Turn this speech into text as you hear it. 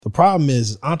The problem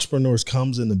is entrepreneurs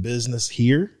comes into business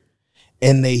here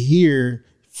and they hear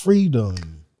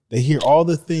freedom. They hear all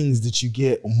the things that you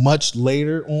get much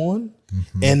later on,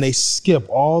 and they skip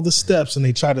all the steps and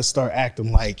they try to start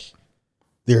acting like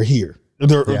they're here.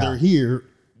 They're here,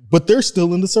 but they're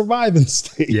still in the surviving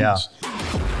stage. Yeah.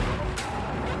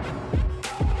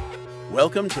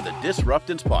 Welcome to the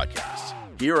Disruptance Podcast.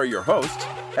 Here are your hosts,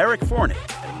 Eric Forney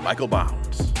and Michael Bounds.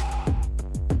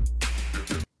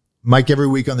 Mike, every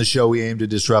week on the show, we aim to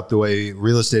disrupt the way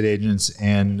real estate agents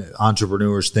and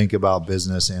entrepreneurs think about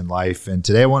business and life. And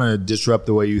today I want to disrupt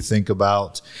the way you think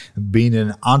about being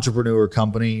an entrepreneur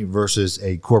company versus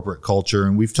a corporate culture.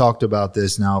 And we've talked about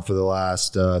this now for the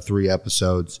last 3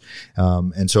 episodes.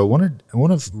 And so I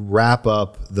want to wrap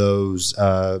up those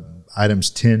items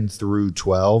 10 through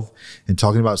 12 and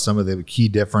talking about some of the key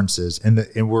differences.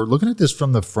 And we're looking at this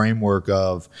from the framework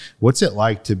of what's it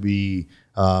like to be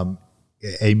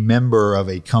a member of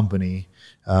a company,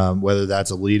 whether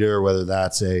that's a leader, whether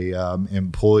that's a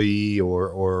employee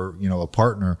or a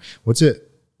partner.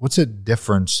 What's a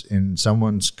difference in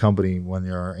someone's company when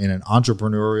you're in an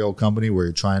entrepreneurial company where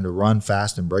you're trying to run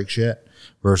fast and break shit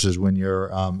versus when you're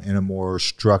in a more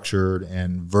structured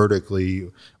and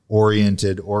vertically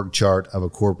oriented org chart of a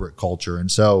corporate culture? And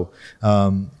so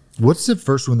what's the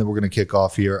first one that we're going to kick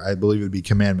off here? I believe it would be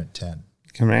Commandment 10.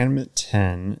 Commandment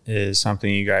 10 is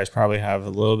something you guys probably have a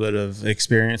little bit of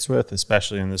experience with,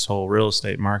 especially in this whole real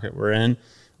estate market we're in.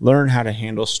 Learn how to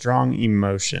handle strong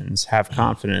emotions, have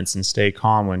confidence, and stay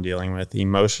calm when dealing with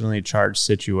emotionally charged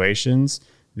situations.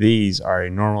 These are a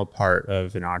normal part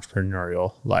of an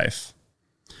entrepreneurial life.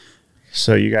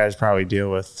 So you guys probably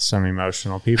deal with some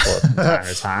emotional people from time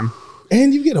to time.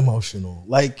 And you get emotional.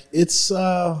 Like it's,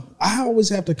 I always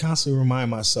have to constantly remind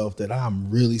myself that I'm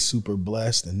really super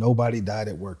blessed and nobody died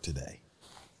at work today.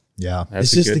 Yeah.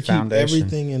 It's just to keep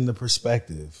everything in the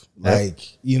perspective. Like,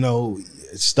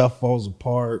 stuff falls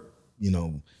apart,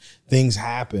 things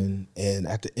happen. And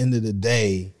at the end of the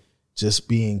day, just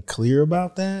being clear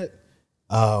about that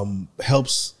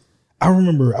helps. I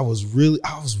remember I was really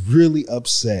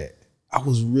upset. I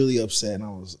was really upset and I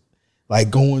was like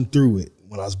going through it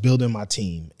when I was building my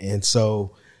team. And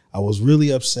so I was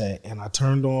really upset and I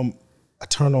turned on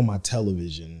my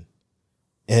television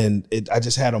and I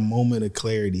just had a moment of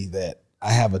clarity that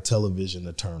I have a television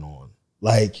to turn on.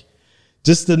 Like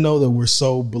just to know that we're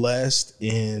so blessed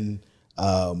and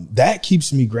that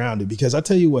keeps me grounded, because I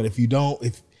tell you what, if you don't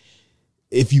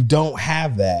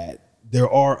have that, there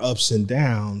are ups and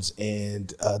downs.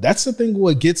 And that's the thing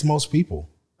what gets most people.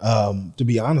 To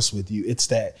be honest with you, it's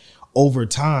that over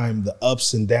time, the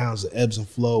ups and downs, the ebbs and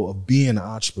flow of being an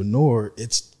entrepreneur,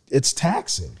 it's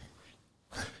taxing.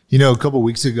 A couple of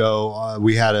weeks ago,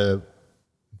 we had a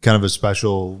kind of a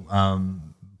special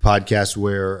podcast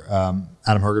where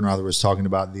Adam Hergenrother was talking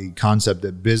about the concept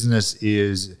that business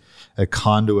is a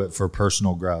conduit for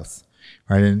personal growth,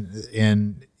 right?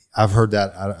 And I've heard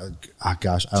that, I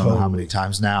don't know how many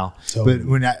times now, but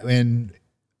when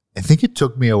I think it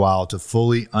took me a while to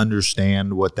fully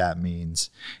understand what that means.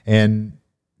 And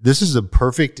this is a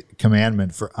perfect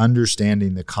commandment for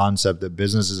understanding the concept that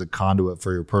business is a conduit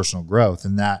for your personal growth.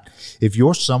 And that if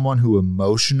you're someone who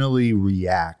emotionally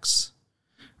reacts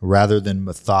rather than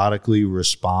methodically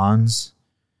responds,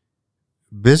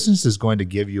 business is going to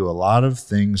give you a lot of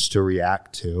things to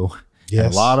react to. Yes.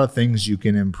 And a lot of things you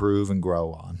can improve and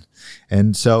grow on.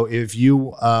 And so if you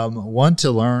want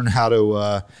to learn how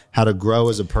to grow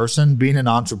as a person, being an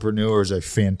entrepreneur is a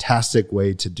fantastic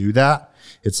way to do that.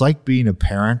 It's like being a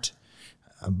parent,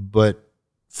 but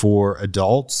for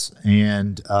adults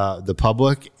and the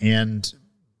public and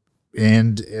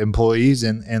employees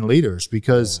and leaders,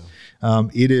 because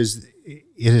it is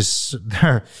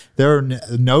there are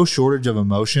no shortage of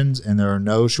emotions and there are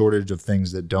no shortage of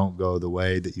things that don't go the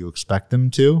way that you expect them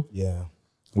to. Yeah.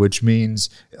 Which means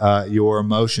your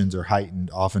emotions are heightened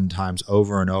oftentimes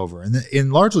over and over.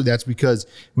 And largely that's because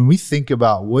when we think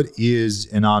about what is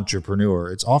an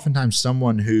entrepreneur, it's oftentimes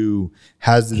someone who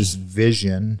has this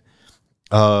vision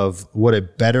of what a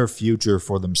better future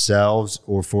for themselves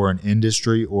or for an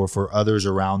industry or for others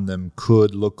around them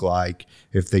could look like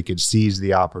if they could seize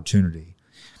the opportunity.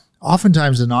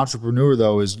 Oftentimes an entrepreneur,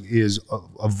 though, is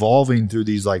evolving through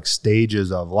these like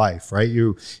stages of life, right?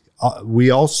 We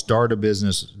all start a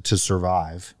business to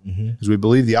survive because we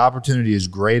believe the opportunity is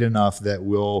great enough that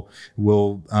we'll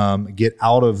get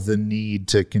out of the need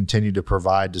to continue to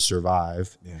provide to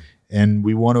survive. Yeah. And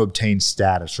we want to obtain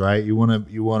status, right? You want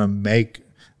to make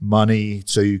money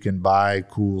so you can buy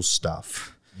cool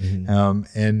stuff.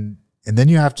 And And then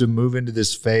you have to move into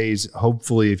this phase,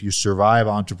 hopefully, if you survive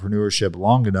entrepreneurship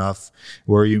long enough,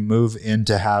 where you move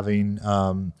into having,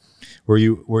 where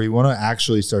you want to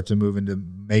actually start to move into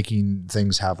making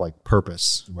things have like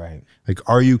purpose. Right. Like,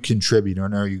 are you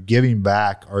contributing? Are you giving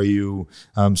back? Are you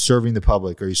serving the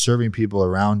public? Are you serving people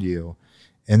around you?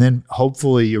 And then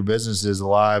hopefully your business is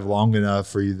alive long enough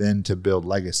for you then to build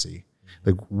legacy.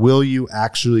 Like, will you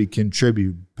actually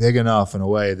contribute big enough in a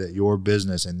way that your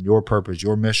business and your purpose,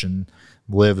 your mission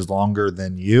lives longer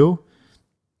than you?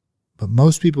 But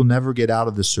most people never get out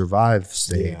of the survive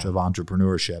stage of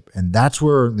entrepreneurship. And that's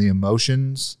where the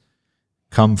emotions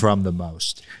come from the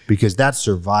most, because that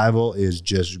survival is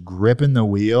just gripping the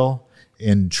wheel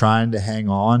and trying to hang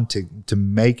on to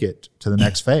make it to the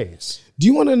next phase. Do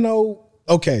you want to know?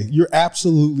 Okay, you're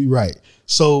absolutely right.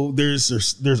 So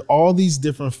there's all these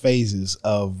different phases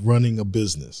of running a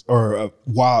business or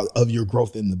of your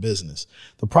growth in the business.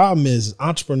 The problem is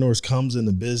entrepreneurs comes in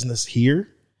the business here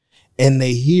and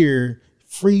they hear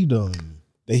freedom.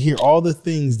 They hear all the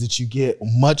things that you get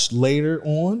much later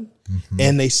on,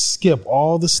 and they skip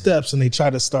all the steps and they try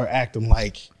to start acting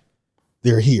like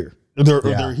they're here.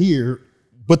 They're here,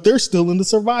 but they're still in the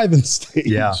surviving stage.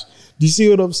 Yeah. Do you see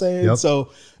what I'm saying? Yep.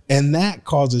 So, and that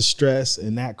causes stress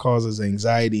and that causes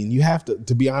anxiety. And you have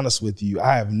to be honest with you,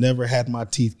 I have never had my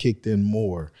teeth kicked in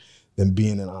more than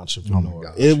being an entrepreneur. Oh my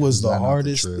gosh. It was the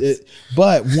hardest.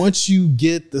 But once you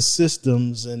get the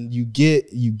systems and you get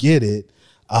it,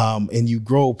 and you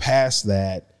grow past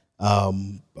that,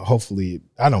 hopefully,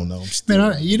 I don't know.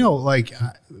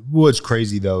 What's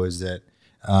crazy though is that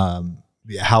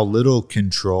how little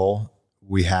control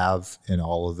we have in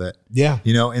all of it. Yeah.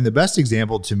 And the best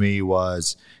example to me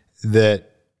was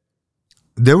that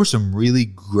there were some really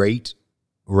great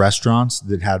restaurants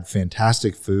that had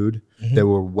fantastic food, that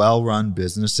were well-run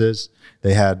businesses.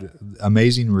 They had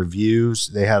amazing reviews.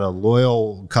 They had a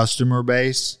loyal customer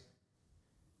base.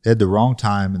 They had the wrong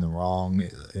time and the wrong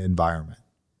environment,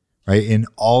 right? And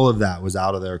all of that was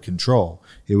out of their control.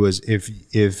 It was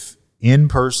if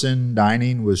in-person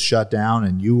dining was shut down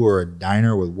and you were a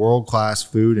diner with world-class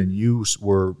food and you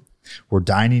were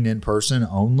dining in person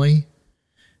only,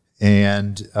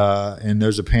 and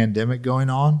there's a pandemic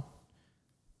going on,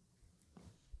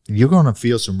 you're going to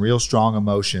feel some real strong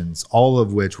emotions, all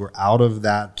of which were out of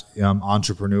that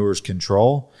entrepreneur's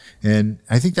control. And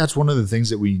I think that's one of the things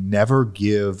that we never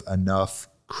give enough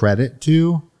credit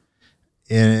to.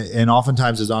 And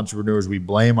oftentimes as entrepreneurs, we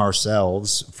blame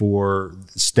ourselves for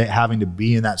having to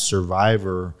be in that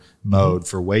survivor mode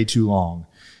for way too long,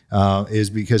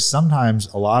 is because sometimes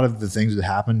a lot of the things that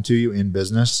happen to you in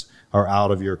business are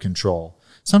out of your control.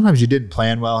 Sometimes you didn't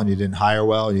plan well and you didn't hire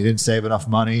well and you didn't save enough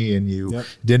money and you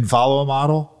didn't follow a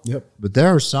model. Yep. But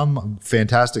there are some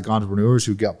fantastic entrepreneurs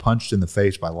who got punched in the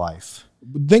face by life.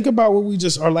 Think about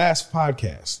our last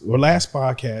podcast. Our last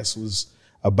podcast was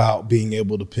about being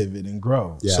able to pivot and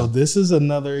grow. Yeah. So this is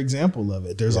another example of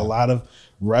it. There's a lot of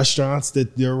restaurants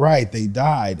that you're right, they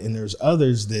died. And there's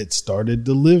others that started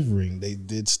delivering. They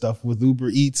did stuff with Uber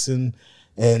Eats and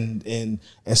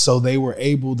so they were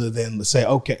able to then say,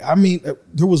 okay, I mean,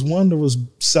 there was one that was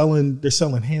they're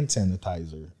selling hand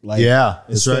sanitizer.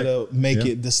 Instead of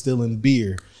distilling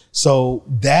beer. So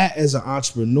that as an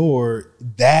entrepreneur,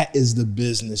 that is the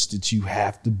business that you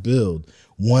have to build.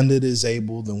 One that is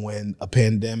able to win a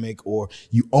pandemic, or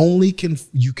you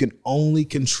can only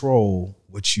control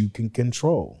what you can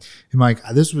control. And Mike,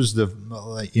 this was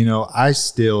I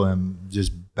still am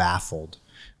just baffled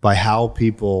by how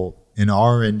people in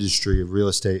our industry of real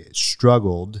estate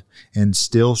struggled and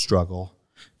still struggle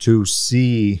to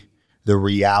see the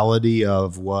reality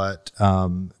of what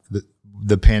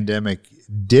the pandemic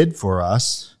did for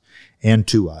us and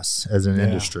to us as an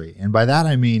industry. And by that,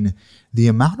 I mean the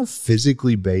amount of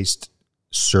physically based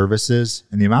services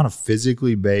and the amount of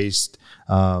physically based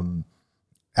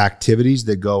activities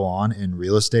that go on in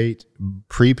real estate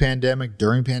pre-pandemic,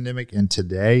 during pandemic, and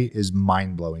today is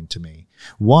mind-blowing to me.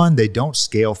 One, they don't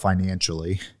scale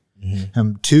financially.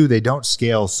 Two, they don't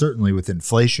scale certainly with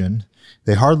inflation.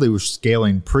 They hardly were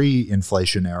scaling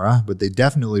pre-inflation era, but they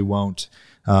definitely won't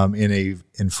in a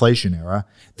inflation era.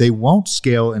 They won't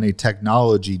scale in a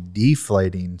technology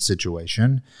deflating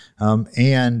situation.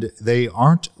 And they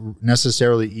aren't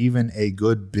necessarily even a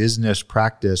good business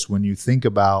practice when you think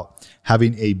about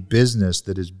having a business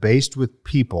that is based with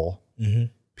people.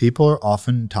 People are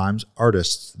oftentimes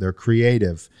artists. They're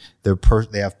creative.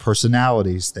 They have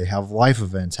personalities. They have life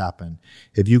events happen.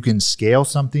 If you can scale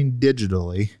something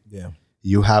digitally,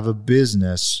 you have a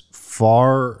business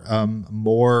far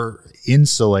more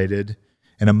insulated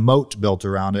and a moat built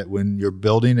around it when you're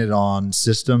building it on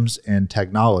systems and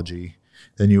technology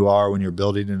than you are when you're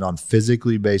building it on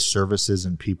physically based services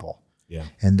and people. Yeah.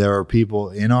 And there are people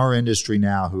in our industry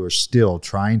now who are still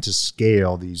trying to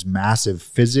scale these massive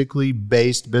physically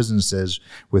based businesses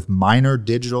with minor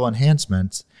digital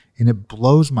enhancements. And it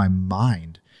blows my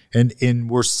mind. And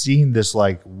we're seeing this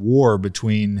like war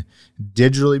between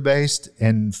digitally based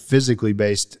and physically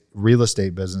based real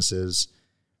estate businesses.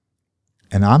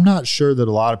 And I'm not sure that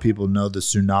a lot of people know the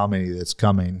tsunami that's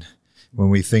coming when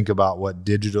we think about what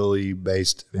digitally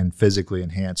based and physically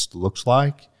enhanced looks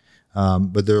like.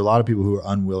 But there are a lot of people who are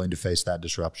unwilling to face that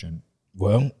disruption.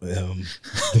 Well,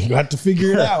 you got to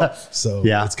figure it out. So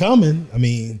yeah, it's coming. I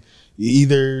mean,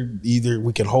 either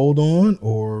we can hold on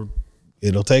or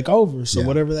it'll take over. So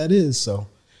whatever that is. So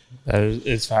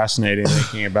it's fascinating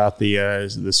thinking about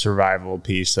the survival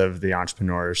piece of the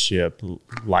entrepreneurship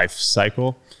life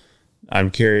cycle. I'm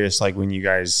curious, like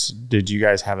did you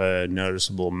guys have a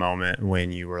noticeable moment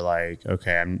when you were like,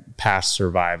 okay, I'm past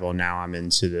survival. Now I'm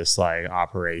into this like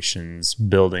operations,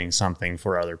 building something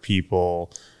for other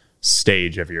people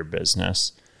stage of your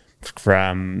business.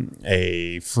 From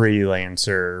a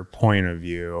freelancer point of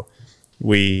view,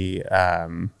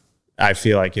 I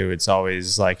feel like it's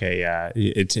always like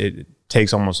it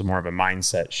takes almost more of a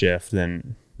mindset shift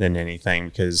than anything,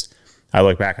 because I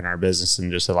look back in our business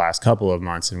in just the last couple of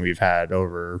months and we've had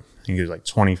over, I think it was like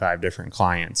 25 different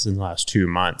clients in the last 2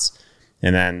 months.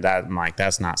 And then I'm like,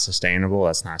 that's not sustainable.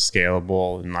 That's not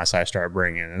scalable unless I start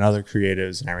bringing in other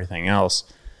creatives and everything else.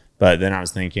 But then I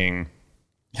was thinking,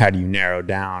 how do you narrow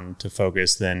down to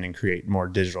focus then and create more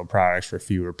digital products for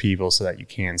fewer people so that you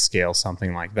can scale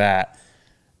something like that?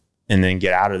 And then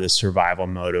get out of this survival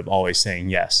mode of always saying,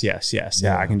 yes. Yeah,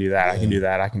 I can do that. I can do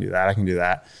that. I can do that. I can do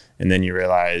that. And then you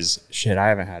realize, shit, I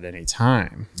haven't had any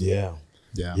time. Yeah.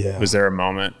 Was there a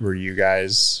moment where you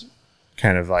guys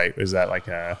kind of like, was that like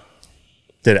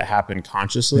did it happen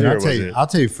consciously? I'll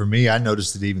tell you, for me, I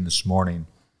noticed it even this morning.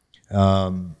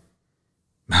 I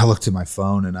looked at my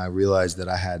phone and I realized that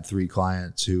I had 3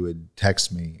 clients who would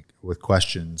text me with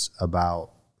questions about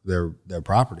their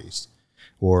properties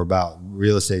or about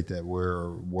real estate that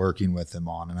we're working with them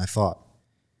on. And I thought,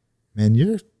 man,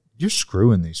 you're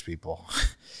screwing these people.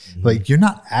 Mm-hmm. Like, you're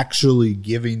not actually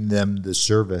giving them the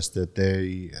service that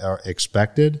they are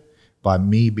expected by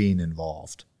me being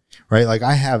involved, right? Like,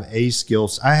 I have skill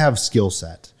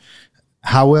set.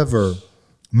 However,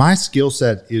 my skill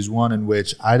set is one in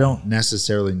which I don't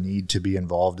necessarily need to be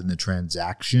involved in the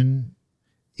transaction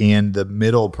and the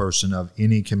middle person of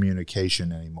any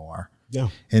communication anymore. Yeah.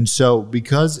 And so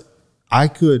because I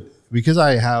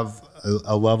have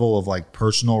a level of like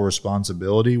personal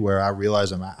responsibility where I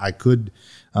realize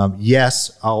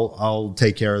I'll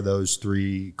take care of those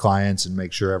 3 clients and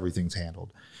make sure everything's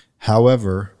handled.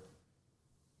 However,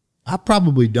 I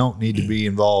probably don't need to be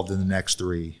involved in the next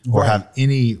 3 or have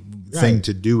anything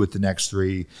to do with the next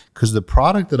 3, because the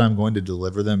product that I'm going to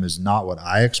deliver them is not what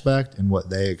I expect and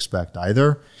what they expect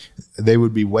either. They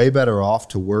would be way better off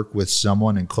to work with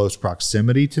someone in close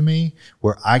proximity to me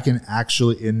where I can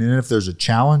actually, and then if there's a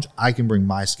challenge, I can bring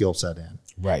my skill set in.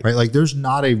 Right. Like, there's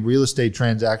not a real estate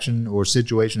transaction or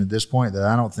situation at this point that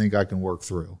I don't think I can work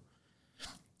through.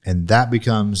 And that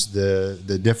becomes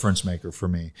the difference maker for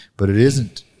me. But it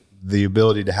isn't the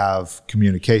ability to have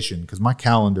communication, because my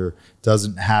calendar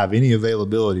doesn't have any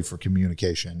availability for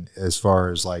communication as far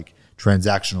as like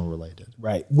transactional related.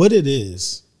 Right. What it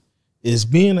is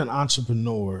being an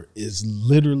entrepreneur is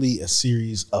literally a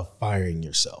series of firing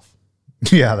yourself.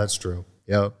 Yeah, that's true.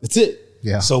 Yeah. That's it.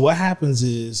 Yeah. So what happens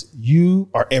is you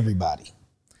are everybody.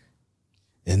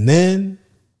 And then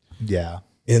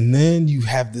you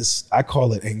have this, I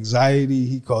call it anxiety.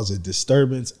 He calls it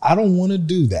disturbance. I don't want to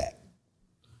do that.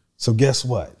 So guess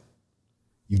what?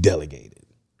 You delegated.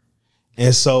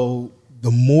 And so the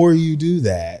more you do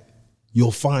that, you'll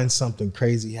find something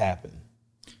crazy happen.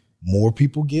 More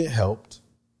people get helped,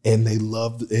 and they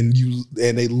love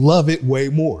it way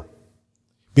more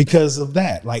because of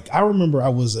that. Like, I remember I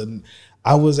was at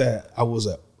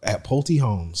Pulte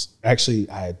Homes. Actually,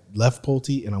 I had left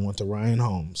Pulte and I went to Ryan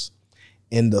Homes.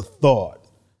 And the thought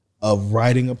of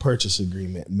writing a purchase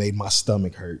agreement made my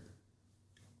stomach hurt.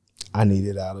 I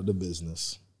needed out of the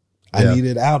business. I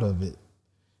needed out of it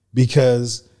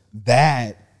because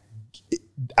there's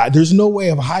no way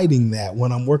of hiding that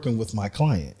when I'm working with my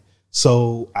client.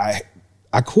 So I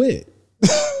quit.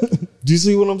 Do you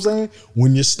see what I'm saying?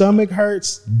 When your stomach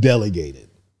hurts, delegate it.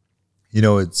 You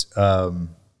know, it's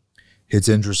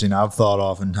interesting. I've thought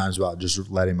oftentimes about just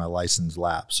letting my license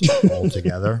lapse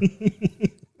altogether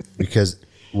because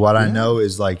what I know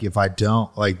is, like, if I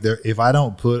don't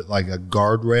put like a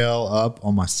guardrail up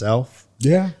on myself,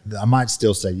 I might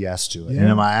still say yes to it. Yeah. And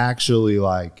am I actually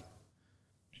like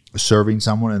serving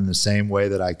someone in the same way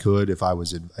that I could if I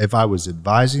was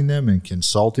advising them and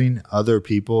consulting other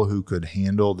people who could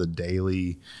handle the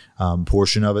daily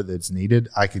portion of it that's needed?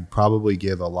 I could probably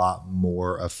give a lot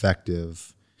more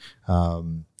effective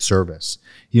service.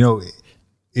 You know,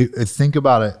 think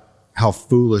about it, how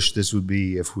foolish this would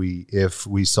be if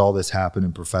we saw this happen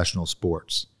in professional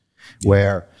sports,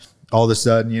 where all of a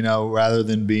sudden, you know, rather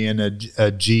than being a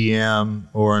GM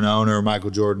or an owner, Michael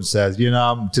Jordan says, you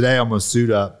know, today I'm going to suit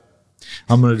up.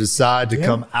 I'm going to decide to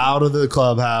come out of the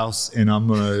clubhouse and I'm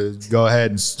going to go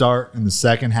ahead and start in the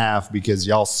second half because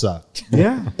y'all sucked.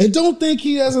 Yeah. And don't think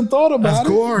he hasn't thought about it.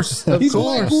 Of course. He's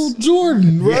Michael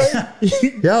Jordan, right?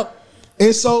 Yep.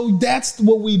 And so that's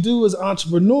what we do as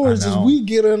entrepreneurs is we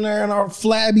get in there in our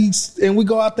flabby and we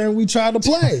go out there and we try to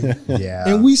play.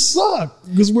 And we suck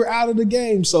because we're out of the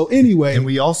game. So anyway. And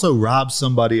we also rob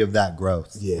somebody of that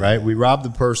growth, right? We rob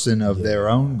the person of their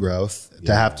own growth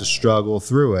to have to struggle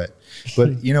through it.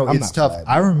 But, you know, it's tough.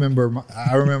 I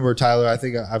remember, Tyler, I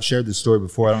think I've shared this story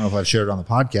before. I don't know if I've shared it on the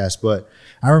podcast, but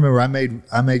I remember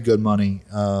I made good money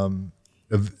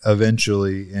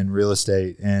eventually in real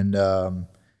estate. And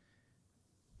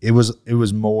it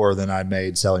was more than I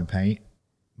made selling paint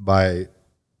by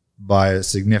a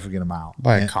significant amount.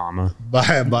 By a comma. By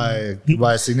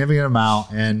a significant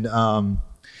amount. And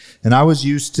I was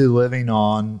used to living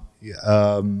on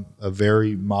a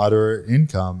very moderate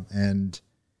income, and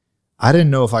I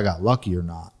didn't know if I got lucky or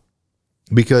not,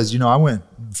 because, you know, I went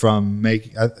from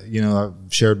I've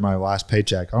shared my last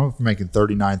paycheck. I went from making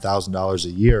 $39,000 a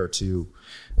year to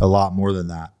a lot more than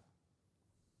that.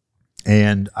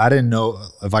 And I didn't know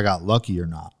if I got lucky or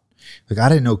not. Like, I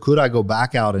didn't know, could I go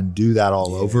back out and do that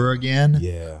all over again?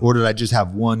 Yeah. Or did I just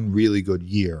have one really good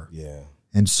year? Yeah.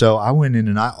 And so I went in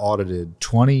and I audited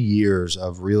 20 years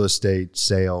of real estate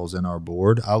sales in our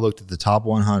board. I looked at the top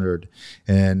 100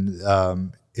 and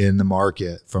in the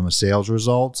market from a sales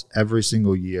results every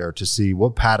single year to see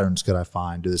what patterns could I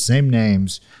find. Do the same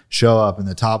names show up in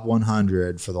the top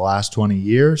 100 for the last 20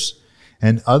 years?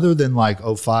 And other than like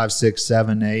 05, 6,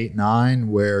 7, 8,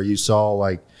 9, where you saw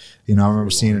like, you know, I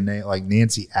remember seeing a name like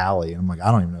Nancy Alley, and I'm like,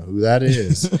 I don't even know who that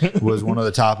is. Was one of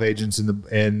the top agents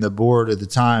in the board at the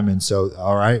time. And so,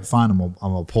 all right, fine, I'm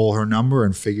gonna pull her number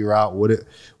and figure out what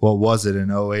was it in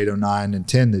 08, 09, and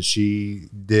 10 that she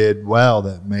did well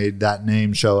that made that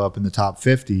name show up in the top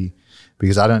 50,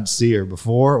 because I didn't see her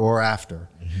before or after.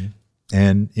 Mm-hmm.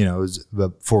 And, you know, it was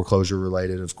foreclosure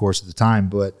related, of course, at the time,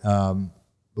 but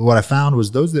what I found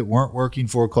was those that weren't working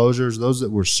foreclosures, those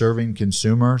that were serving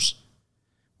consumers,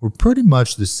 were pretty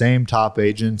much the same top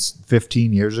agents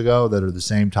 15 years ago that are the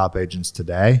same top agents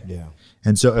today. Yeah.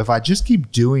 And so if I just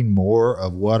keep doing more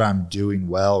of what I'm doing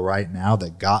well right now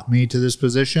that got me to this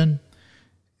position,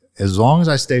 as long as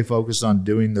I stay focused on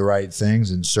doing the right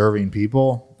things and serving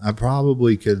people, I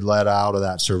probably could let out of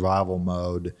that survival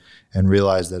mode and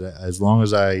realize that as long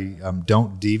as I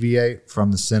don't deviate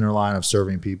from the center line of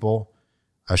serving people,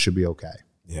 I should be okay.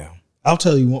 Yeah. I'll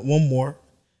tell you one more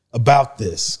about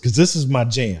this, because this is my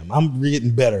jam. I'm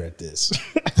getting better at this.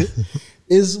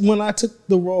 Is when I took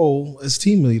the role as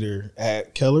team leader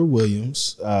at Keller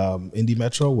Williams, Indy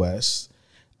Metro West,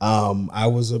 I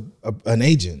was an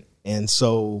agent. And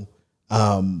so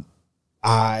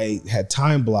I had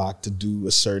time blocked to do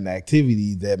a certain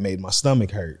activity that made my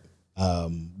stomach hurt,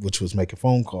 which was making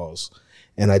phone calls.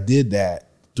 And I did that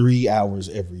 3 hours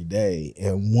every day.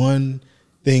 And one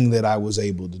thing that I was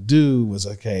able to do was,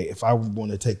 okay, if I want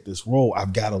to take this role,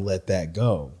 I've got to let that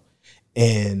go.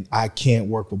 And I can't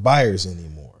work with buyers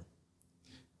anymore.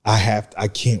 I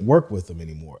can't work with them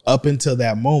anymore. Up until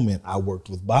that moment, I worked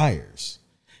with buyers.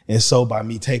 And so by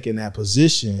me taking that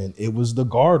position, it was the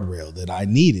guardrail that I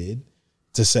needed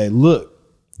to say, look,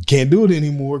 you can't do it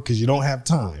anymore because you don't have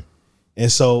time.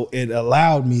 And so it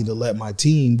allowed me to let my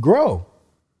team grow.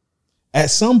 At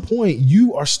some point,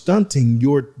 you are stunting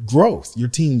your growth, your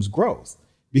team's growth,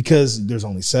 because there's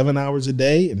only 7 hours a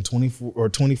day and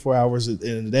 24 hours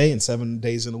in a day and 7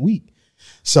 days in a week.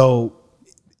 So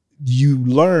you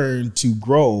learn to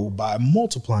grow by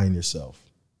multiplying yourself.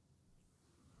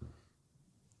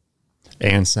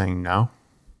 And saying no.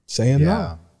 Saying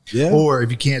no. Yeah. Or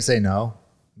if you can't say no,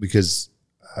 because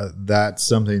that's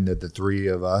something that the three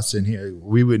of us in here,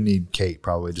 we would need Kate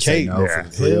probably to say no for the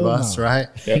three of us, right?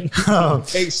 Yep. So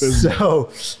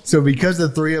because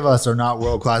the three of us are not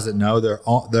world class at no,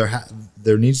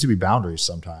 there needs to be boundaries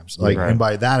sometimes. Like, and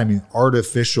by that I mean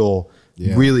artificial,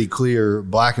 really clear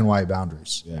black and white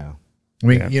boundaries. Yeah. I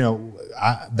mean, you know,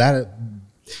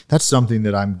 that's something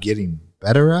that I'm getting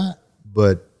better at,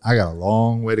 but I got a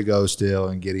long way to go still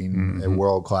in getting a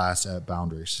world class at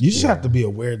boundaries. You just have to be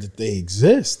aware that they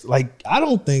exist. Like, I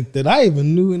don't think that I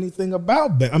even knew anything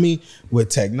about that. I mean, with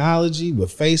technology,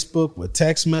 with Facebook, with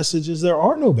text messages, there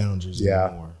are no boundaries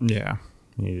anymore. Yeah.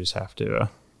 You just have to,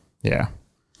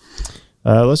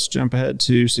 let's jump ahead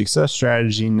to success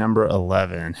strategy number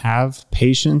 11. Have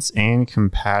patience and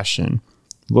compassion.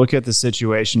 Look at the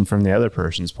situation from the other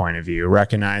person's point of view.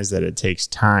 Recognize that it takes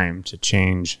time to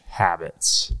change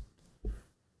habits.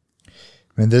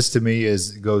 And this to me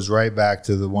goes right back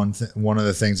to the one of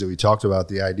the things that we talked about,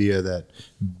 the idea that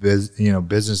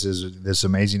business is this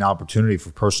amazing opportunity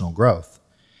for personal growth.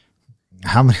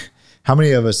 How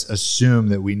many of us assume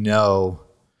that we know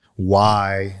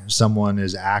why someone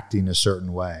is acting a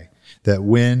certain way? That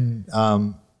when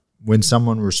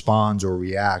someone responds or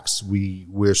reacts,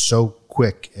 we're so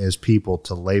quick as people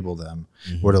to label them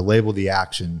or to label the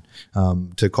action,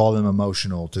 to call them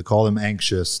emotional, to call them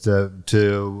anxious,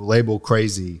 to label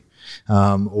crazy,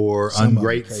 or somebody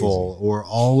ungrateful, crazy, or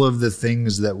all of the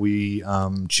things that we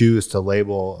choose to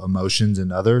label emotions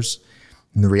in others.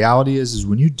 And the reality is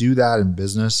when you do that in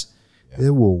business, it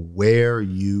will wear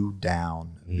you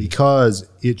down because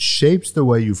it shapes the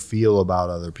way you feel about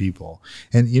other people.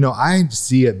 And, I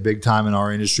see it big time in our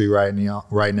industry right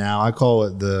now. I call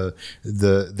it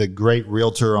the great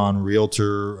realtor on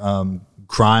realtor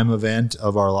crime event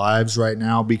of our lives right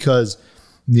now, because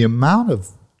the amount of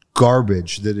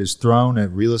garbage that is thrown at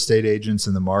real estate agents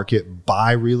in the market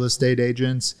by real estate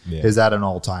agents is at an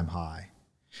all-time high.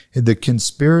 The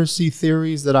conspiracy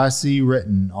theories that I see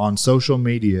written on social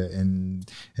media and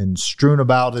strewn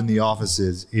about in the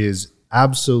offices is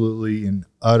absolutely and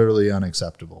utterly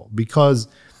unacceptable, because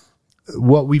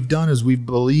what we've done is we've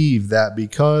believed that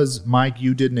because, Mike,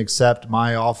 you didn't accept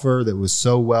my offer that was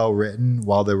so well written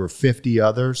while there were 50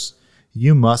 others,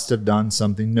 you must have done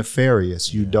something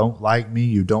nefarious. You don't like me.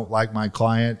 You don't like my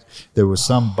client. There was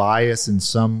some bias in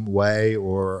some way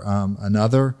or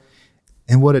another.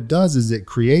 And what it does is it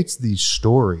creates these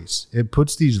stories. It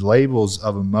puts these labels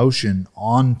of emotion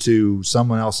onto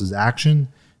someone else's action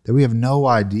that we have no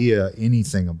idea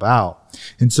anything about.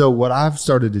 And so what I've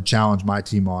started to challenge my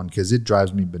team on, because it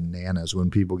drives me bananas when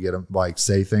people get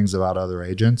say things about other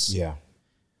agents. Yeah.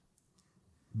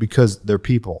 Because they're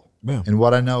people. Yeah. And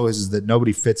what I know is that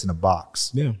nobody fits in a box.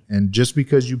 Yeah. And just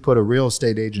because you put a real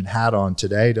estate agent hat on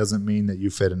today doesn't mean that you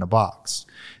fit in a box.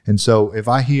 And so if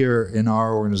I hear in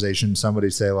our organization somebody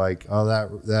say like, oh,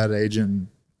 that agent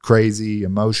crazy,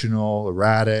 emotional,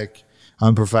 erratic,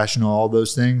 unprofessional, all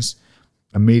those things,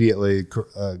 immediately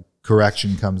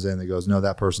correction comes in that goes, no,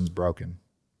 that person's broken.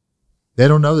 They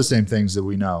don't know the same things that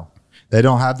we know. They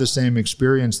don't have the same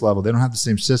experience level. They don't have the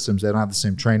same systems. They don't have the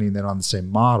same training. They don't have the same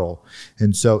model.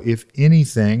 And so if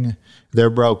anything, they're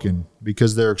broken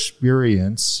because their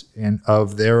experience and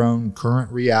of their own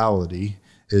current reality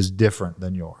is different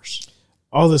than yours.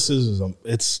 All this is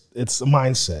it's a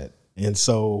mindset. And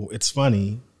so it's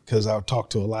funny because I'll talk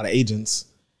to a lot of agents,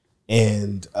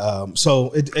 and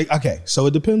so it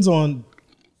depends on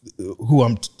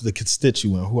the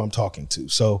constituent, who I'm talking to.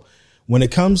 So when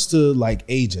it comes to like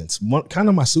agents, kind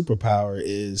of my superpower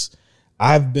is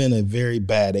I've been a very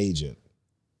bad agent.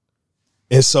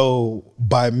 And so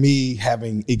by me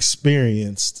having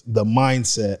experienced the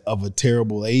mindset of a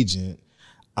terrible agent,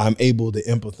 I'm able to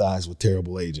empathize with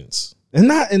terrible agents. And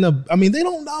not they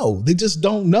don't know. They just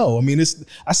don't know. I mean,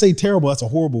 I say terrible, that's a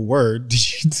horrible word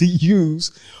to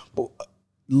use, but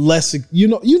less, you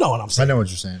know what I'm saying. I know what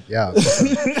you're saying. Yeah.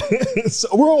 So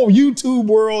we're on YouTube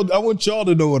world. I want y'all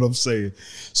to know what I'm saying.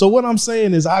 So what I'm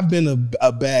saying is I've been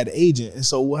a bad agent. And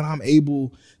so what I'm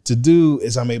able to do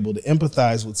is I'm able to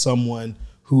empathize with someone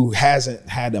who hasn't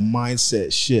had a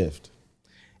mindset shift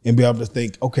and be able to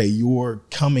think, okay, you're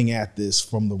coming at this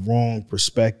from the wrong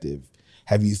perspective.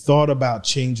 Have you thought about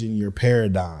changing your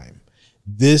paradigm?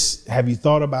 Have you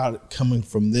thought about it coming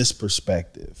from this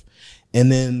perspective?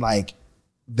 And then like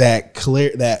that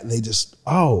they just,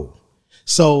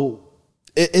 so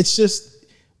it's just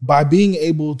by being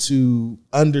able to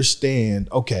understand,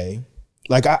 okay,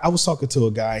 like I was talking to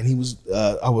a guy and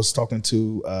I was talking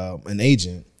to an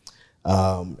agent,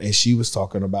 and she was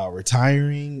talking about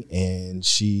retiring, and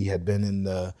she had been in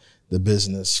the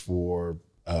business for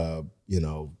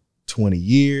 20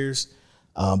 years,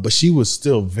 but she was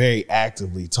still very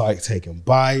actively taking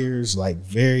buyers, like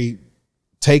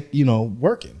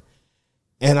working.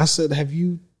 And I said, have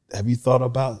you thought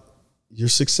about your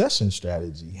succession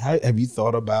strategy? Have you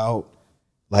thought about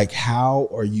like how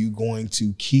are you going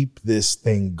to keep this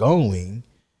thing going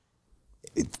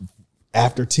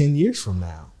after 10 years from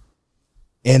now?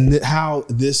 and how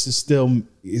this is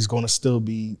going to still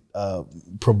be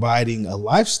providing a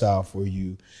lifestyle for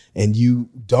you, and you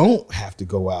don't have to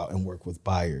go out and work with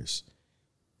buyers.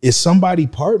 Is somebody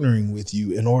partnering with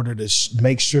you in order to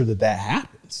make sure that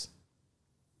happens?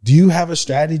 Do you have a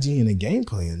strategy and a game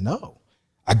plan? No.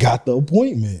 I got the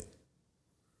appointment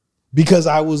because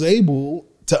I was able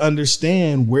to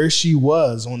understand where she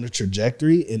was on the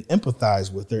trajectory and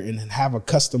empathize with her and have a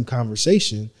custom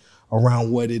conversation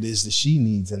around what it is that she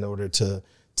needs in order to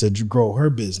grow her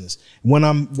business. When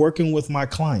I'm working with my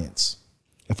clients,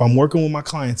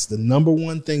 the number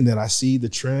one thing that I see the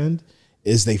trend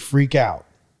is they freak out.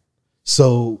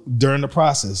 So during the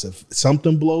process, if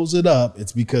something blows it up,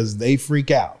 it's because they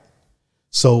freak out.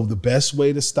 So the best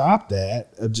way to stop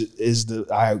that is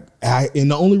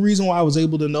and the only reason why I was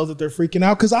able to know that they're freaking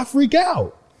out, because I freak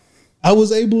out. I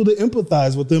was able to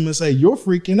empathize with them and say, you're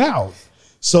freaking out.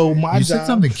 So you said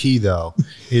something key though,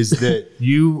 is that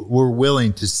you were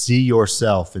willing to see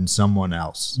yourself in someone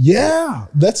else. Yeah,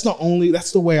 that's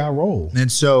the way I roll.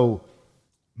 And so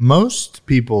most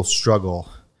people struggle.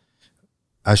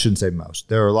 I shouldn't say most.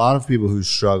 There are a lot of people who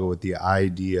struggle with the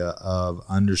idea of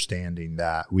understanding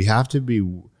that we have to be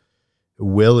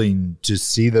willing to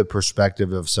see the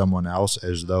perspective of someone else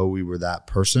as though we were that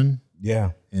person.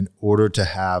 Yeah. In order to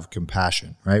have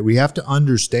compassion, right? We have to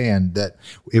understand that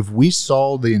if we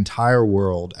saw the entire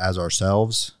world as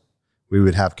ourselves, we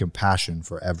would have compassion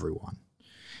for everyone.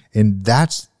 And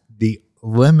that's the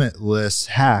limitless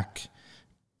hack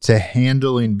to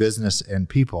handling business and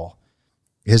people,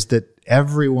 is that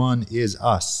everyone is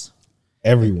us.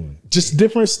 Everyone. Just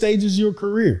different stages of your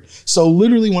career. So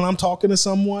literally when I'm talking to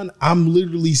someone, I'm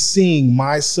literally seeing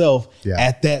myself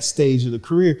at that stage of the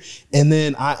career. And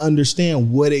then I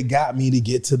understand what it got me to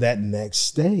get to that next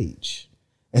stage.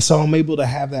 And so I'm able to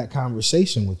have that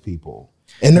conversation with people.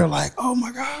 And they're like, oh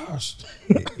my gosh.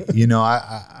 You know,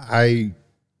 I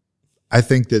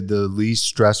think that the least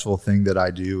stressful thing that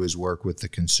I do is work with the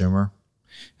consumer.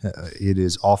 It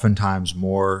is oftentimes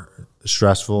more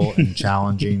stressful and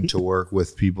challenging to work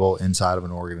with people inside of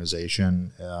an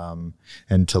organization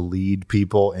and to lead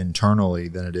people internally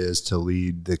than it is to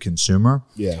lead the consumer.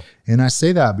 Yeah. And I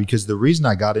say that because the reason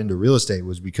I got into real estate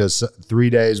was because 3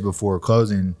 days before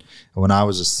closing, when I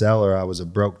was a seller, I was a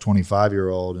broke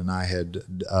 25-year-old, and I had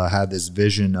had this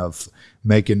vision of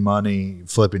making money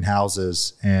flipping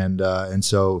houses. And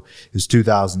so it was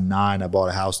 2009. I bought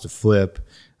a house to flip.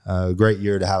 Great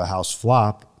year to have a house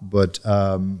flop, but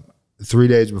 3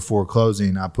 days before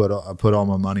closing, I put all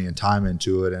my money and time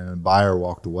into it, and a buyer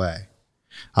walked away.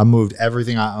 I moved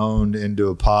everything I owned into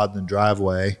a pod in the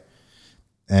driveway,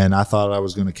 and I thought I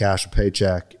was going to cash a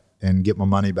paycheck and get my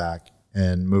money back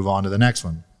and move on to the next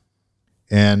one.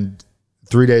 And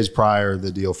 3 days prior,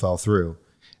 the deal fell through,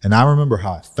 and I remember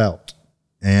how I felt.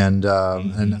 And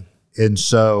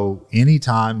so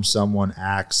anytime someone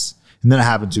acts. And then it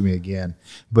happened to me again.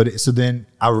 So then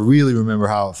I really remember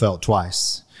how it felt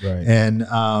twice. Right. And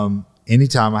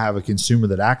anytime I have a consumer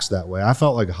that acts that way, I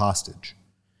felt like a hostage.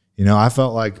 You know, I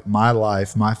felt like my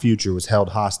life, my future was held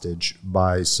hostage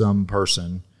by some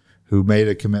person who made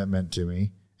a commitment to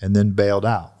me and then bailed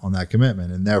out on that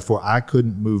commitment. And therefore, I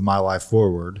couldn't move my life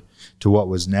forward to what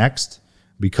was next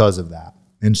because of that.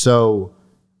 And so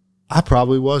I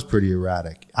probably was pretty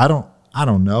erratic. I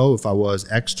don't know if I was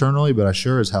externally, but I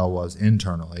sure as hell was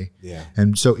internally. Yeah.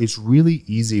 And so it's really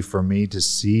easy for me to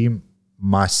see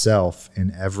myself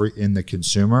in the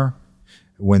consumer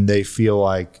when they feel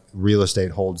like real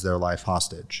estate holds their life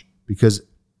hostage, because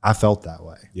I felt that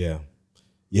way. Yeah.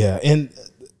 Yeah. And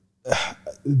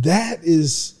that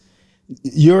is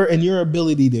your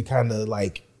ability to kind of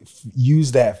like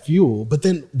use that fuel. But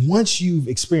then once you've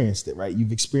experienced it, right?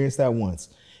 You've experienced that once.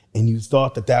 And you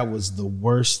thought that was the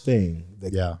worst thing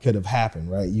that could have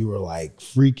happened, right? You were like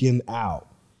freaking out.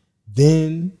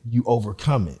 Then you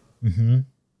overcome it. Mm-hmm.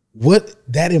 What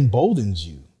that emboldens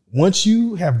you. Once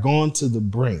you have gone to the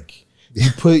brink, you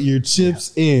put your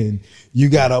chips in, you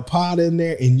got a pot in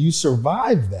there, and you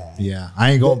survive that. Yeah,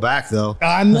 I ain't going back though.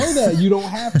 I know that you don't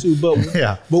have to, but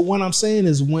but what I'm saying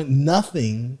is when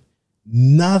nothing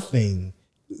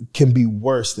can be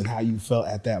worse than how you felt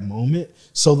at that moment.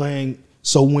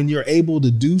 So when you're able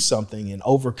to do something and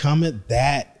overcome it,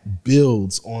 that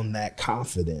builds on that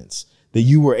confidence that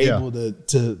you were able to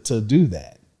do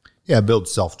that. Yeah, it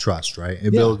builds self-trust, right?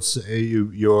 It builds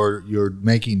you're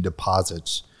making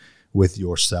deposits with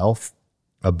yourself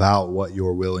about what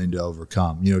you're willing to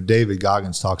overcome. You know, David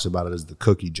Goggins talks about it as the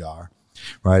cookie jar.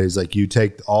 right? It's like you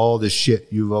take all the shit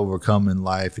you've overcome in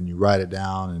life and you write it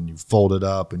down and you fold it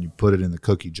up and you put it in the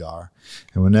cookie jar.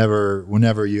 And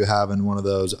whenever you're having one of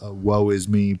those woe is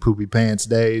me poopy pants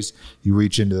days, you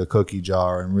reach into the cookie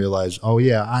jar and realize, oh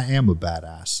yeah, I am a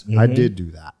badass. I did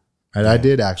do that. Right? I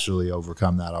did actually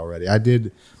overcome that already. I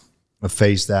did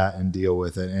face that and deal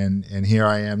with it. And here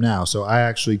I am now. So I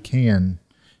actually can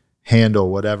handle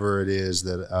whatever it is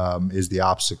that is the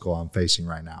obstacle I'm facing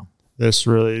right now. This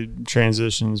really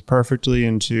transitions perfectly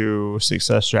into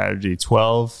success strategy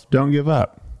 12. Don't give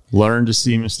up. Learn to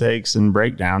see mistakes and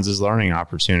breakdowns as learning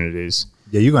opportunities.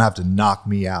 Yeah, you're going to have to knock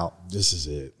me out. This is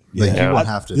it. Like, you're going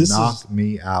to have to knock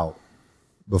me out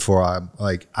before I'm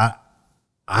like, I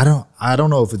don't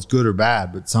know if it's good or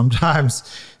bad, but sometimes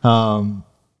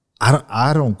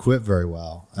I don't quit very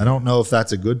well. I don't know if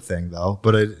that's a good thing though,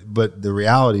 but the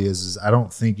reality is I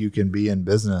don't think you can be in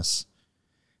business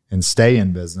and stay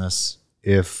in business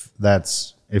if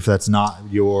that's not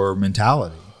your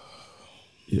mentality.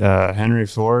 Henry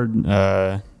Ford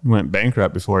went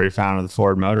bankrupt before he founded the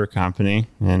Ford Motor Company,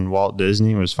 and Walt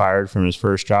Disney was fired from his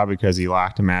first job because he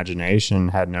lacked imagination,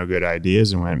 had no good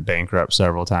ideas, and went bankrupt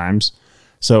several times.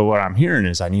 So what I'm hearing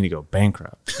is I need to go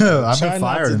bankrupt. I've been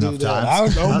fired enough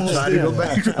times. I've tried to go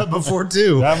bankrupt before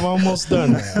too. I've almost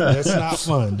done that. That's not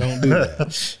fun. Don't do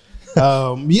that.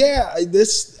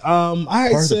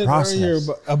 I said earlier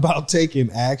about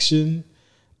taking action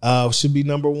should be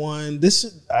number one. This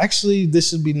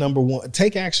should be number one.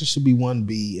 Take action should be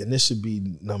 1B, and this should be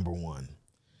number one.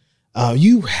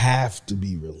 You have to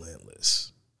be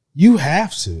relentless. You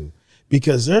have to,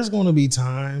 because there's going to be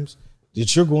times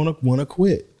that you're going to want to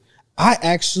quit. I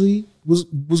actually was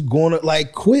going to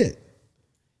quit,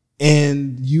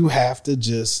 and you have to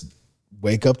just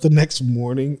wake up the next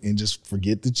morning and just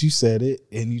forget that you said it,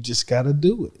 and you just got to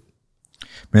do it.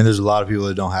 Man, there's a lot of people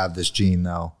that don't have this gene,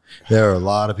 though. There are a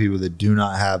lot of people that do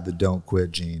not have the don't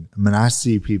quit gene. I mean, I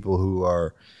see people who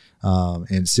are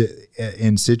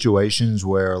in situations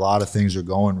where a lot of things are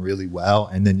going really well,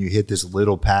 and then you hit this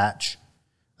little patch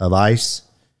of ice,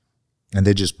 and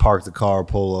they just park the car,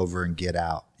 pull over, and get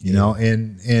out. You know,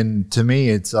 and to me,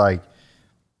 it's like,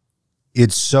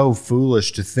 it's so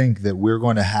foolish to think that we're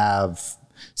going to have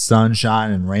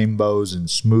sunshine and rainbows and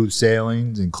smooth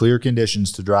sailings and clear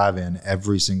conditions to drive in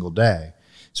every single day.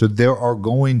 So there are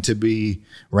going to be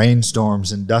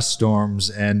rainstorms and dust storms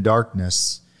and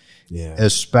darkness,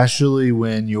 especially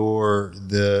when you're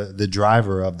the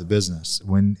driver of the business.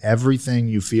 When everything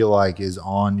you feel like is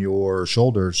on your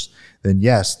shoulders, then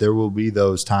yes, there will be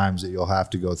those times that you'll have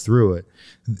to go through it.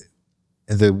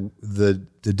 The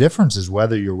difference is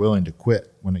whether you're willing to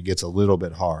quit when it gets a little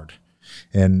bit hard.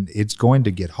 And it's going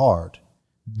to get hard.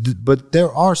 But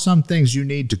there are some things you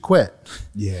need to quit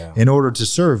in order to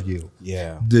serve you.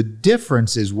 Yeah. The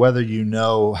difference is whether you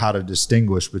know how to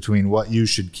distinguish between what you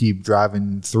should keep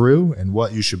driving through and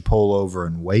what you should pull over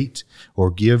and wait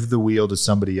or give the wheel to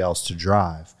somebody else to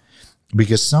drive.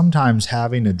 Because sometimes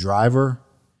having a driver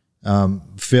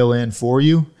fill in for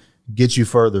you gets you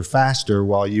further faster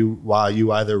while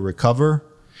you either recover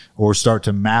or start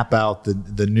to map out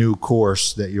the new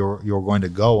course that you're going to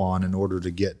go on in order to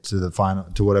get to the final,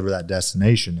 to whatever that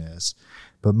destination is.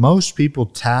 But most people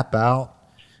tap out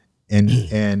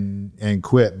and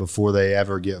quit before they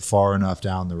ever get far enough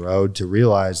down the road to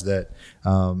realize that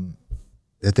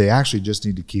that they actually just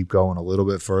need to keep going a little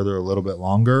bit further, a little bit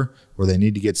longer, or they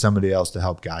need to get somebody else to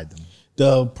help guide them.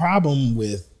 The problem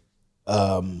with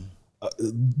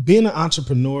being an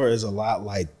entrepreneur is a lot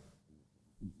like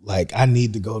I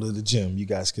need to go to the gym. You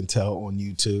guys can tell on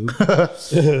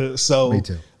YouTube. So me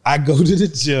too. I go to the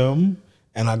gym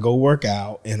and I go work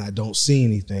out and I don't see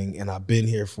anything. And I've been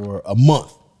here for a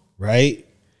month, right?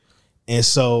 And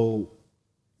so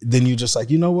then you're just like,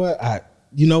 you know what? I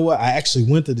actually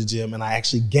went to the gym and I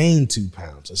actually gained 2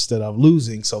 pounds instead of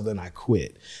losing. So then I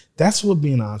quit. That's what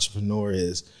being an entrepreneur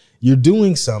is. You're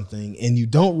doing something and you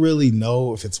don't really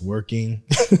know if it's working.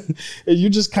 And you're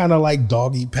just kind of like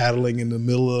doggy paddling in the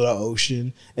middle of the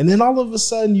ocean. And then all of a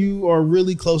sudden you are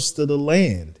really close to the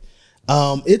land.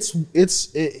 You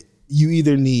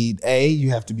either need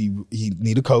you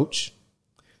need a coach.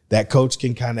 That coach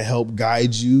can kind of help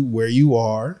guide you where you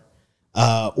are.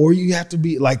 Or you have to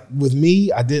be like with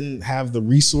me, I didn't have the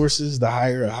resources to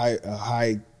hire a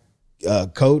high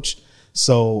coach.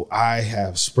 So I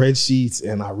have spreadsheets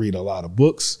and I read a lot of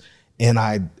books and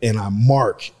I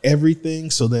mark everything.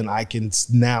 So then I can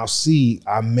now see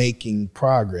I'm making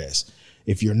progress.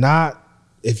 If you're not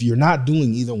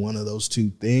doing either one of those two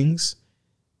things,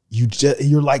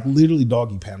 you're like literally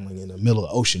doggy paddling in the middle of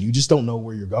the ocean. You just don't know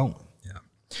where you're going. Yeah.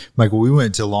 Michael, we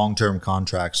went to long-term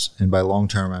contracts, and by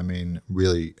long-term, I mean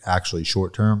really actually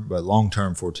short-term, but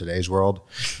long-term for today's world.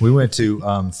 We went to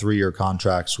 3-year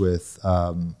contracts with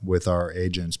our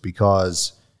agents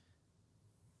because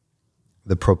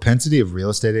the propensity of real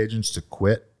estate agents to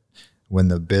quit when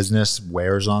the business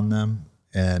wears on them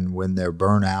and when they're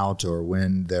burnt out or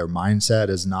when their mindset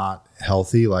is not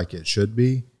healthy like it should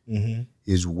be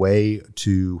is way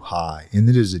too high. And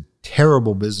it is a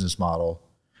terrible business model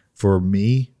for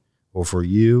me or for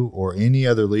you or any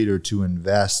other leader to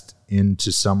invest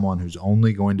into someone who's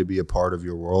only going to be a part of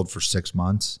your world for 6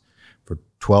 months, for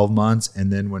 12 months.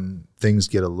 And then when things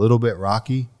get a little bit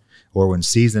rocky or when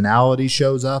seasonality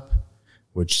shows up,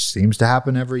 which seems to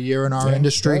happen every year in our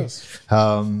industry,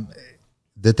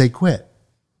 that they quit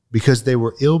because they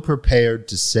were ill prepared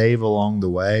to save along the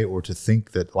way or to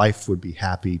think that life would be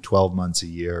happy 12 months a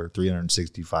year,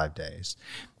 365 days.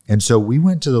 And so we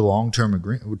went to the long-term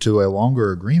agreement, to a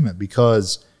longer agreement,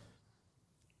 because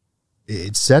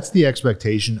it sets the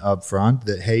expectation up front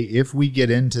that, hey, if we get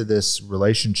into this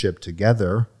relationship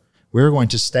together, we're going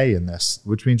to stay in this,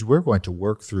 which means we're going to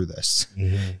work through this.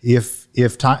 If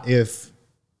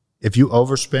you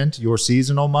overspent your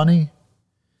seasonal money,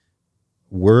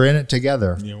 we're in it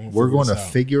together. We're going to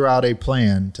figure out a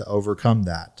plan to overcome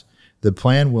that. The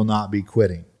plan will not be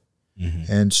quitting.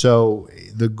 And so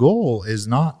the goal is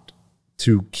not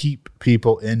to keep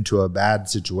people into a bad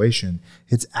situation.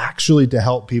 It's actually to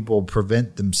help people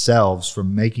prevent themselves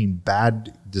from making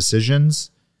bad decisions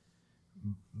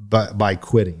by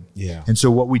quitting. And so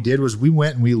what we did was we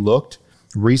went and we looked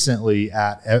recently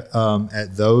at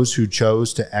those who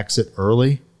chose to exit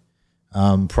early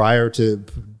prior to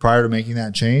making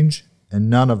that change,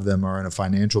 and none of them are in a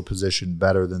financial position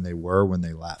better than they were when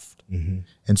they left.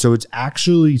 And so it's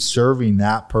actually serving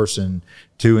that person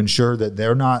to ensure that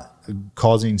they're not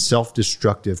causing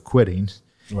self-destructive quitting,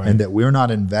 and that we're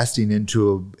not investing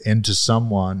into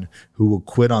someone who will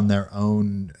quit on their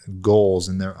own goals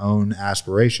and their own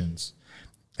aspirations.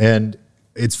 And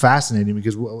it's fascinating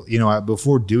because, you know,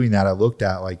 before doing that, I looked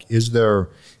at, like, is there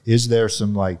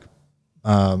some like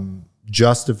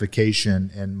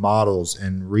justification and models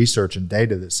and research and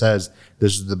data that says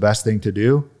this is the best thing to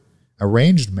do?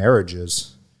 Arranged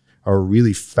marriages are a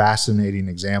really fascinating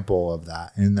example of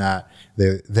that, in that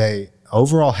the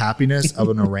overall happiness of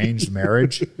an arranged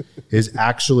marriage is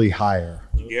actually higher.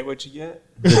 You get what you get.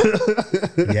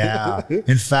 Yeah.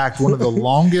 In fact, one of the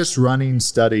longest running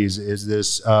studies is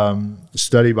this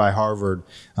study by Harvard,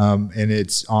 and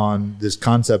it's on this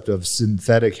concept of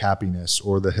synthetic happiness,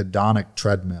 or the hedonic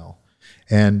treadmill.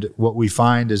 And what we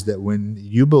find is that when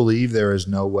you believe there is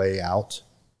no way out,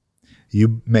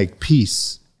 you make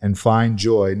peace and find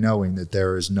joy knowing that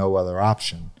there is no other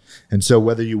option. And so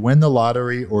whether you win the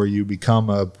lottery or you become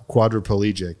a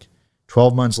quadriplegic,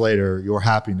 12 months later, your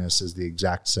happiness is the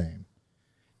exact same.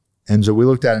 And so we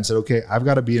looked at it and said, okay, I've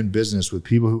got to be in business with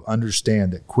people who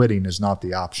understand that quitting is not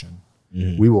the option.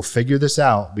 We will figure this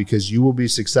out because you will be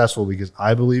successful because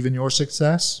I believe in your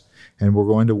success, and we're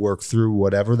going to work through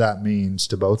whatever that means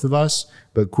to both of us,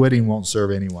 but quitting won't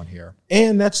serve anyone here.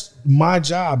 And that's my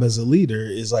job as a leader,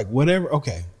 is like, whatever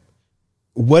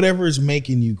is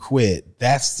making you quit,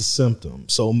 that's the symptom.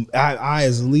 So I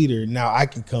as a leader, now I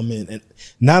can come in, and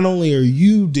not only are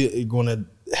you going to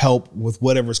help with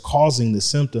whatever's causing the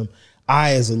symptom,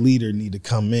 I as a leader need to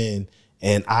come in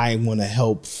and I want to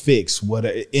help fix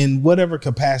in whatever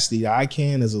capacity I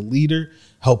can as a leader,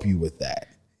 help you with that.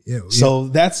 So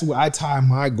that's where I tie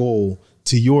my goal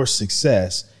to your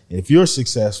success. And if you're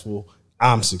successful,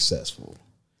 I'm successful.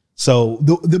 So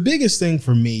the biggest thing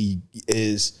for me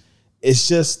is, it's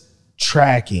just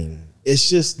tracking. It's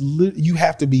just, you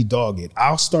have to be dogged.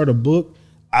 I'll start a book.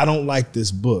 I don't like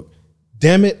this book.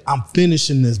 Damn it, I'm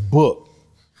finishing this book.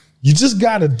 You just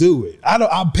got to do it.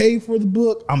 I paid for the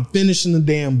book. I'm finishing the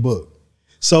damn book.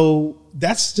 So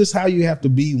that's just how you have to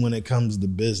be when it comes to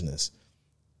business.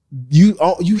 You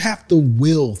have to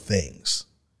will things.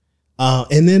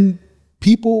 And then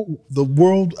people, the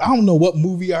world, I don't know what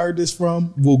movie I heard this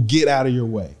from, will get out of your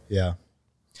way. Yeah.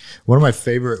 One of my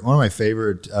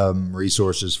favorite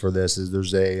resources for this is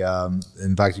there's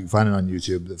in fact, you can find it on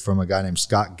YouTube, from a guy named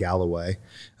Scott Galloway,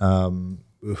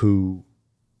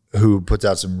 who puts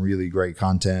out some really great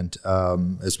content,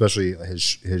 especially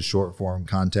his short form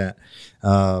content.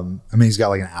 I mean, he's got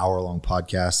like an hour-long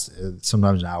podcast.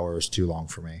 Sometimes an hour is too long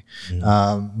for me.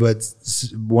 But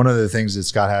one of the things that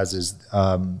Scott has is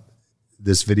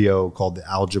this video called The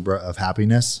Algebra of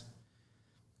Happiness.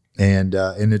 And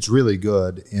it's really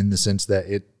good in the sense that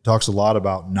it talks a lot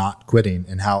about not quitting,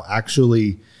 and how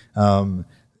actually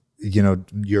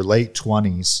your late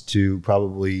 20s to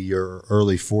probably your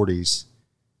early 40s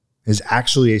is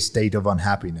actually a state of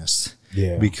unhappiness.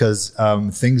 Yeah. Because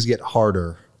things get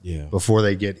harder before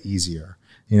they get easier.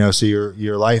 So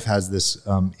your life has this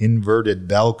inverted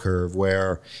bell curve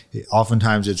where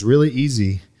oftentimes it's really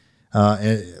easy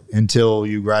until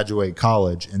you graduate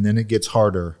college, and then it gets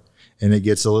harder, and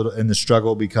the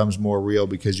struggle becomes more real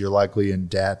because you're likely in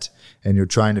debt, and you're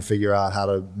trying to figure out how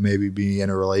to maybe be in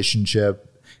a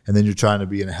relationship, and then you're trying to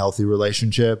be in a healthy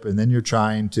relationship, and then you're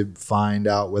trying to find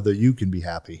out whether you can be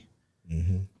happy.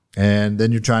 Mm-hmm. And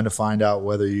then you're trying to find out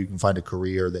whether you can find a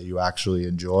career that you actually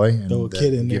enjoy and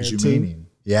that gives you meaning.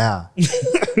 Yeah.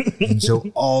 And so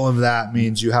all of that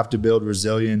means you have to build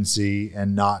resiliency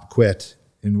and not quit,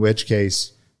 in which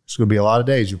case there's going to be a lot of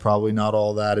days you're probably not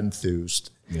all that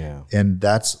enthused. Yeah. And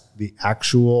that's the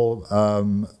actual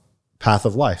path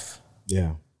of life.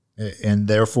 Yeah. And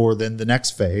therefore, then the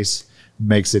next phase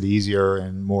makes it easier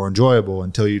and more enjoyable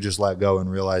until you just let go and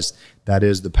realize that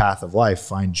is the path of life.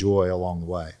 Find joy along the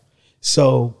way.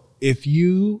 So if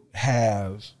you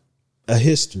have a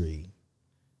history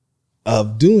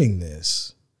of doing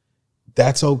this,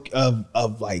 that's okay,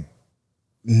 of like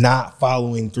not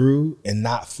following through and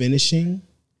not finishing,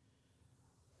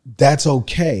 that's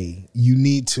okay. You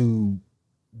need to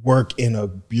work in a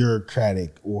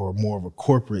bureaucratic or more of a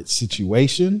corporate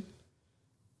situation.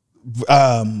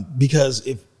 Because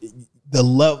if the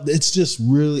love, it's just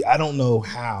really, I don't know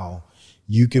how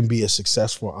you can be a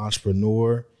successful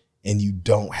entrepreneur and you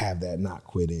don't have that not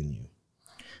quit in you.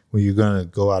 Well, you're going to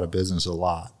go out of business a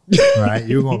lot, right?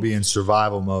 You're going to be in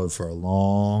survival mode for a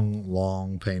long,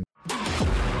 long, painful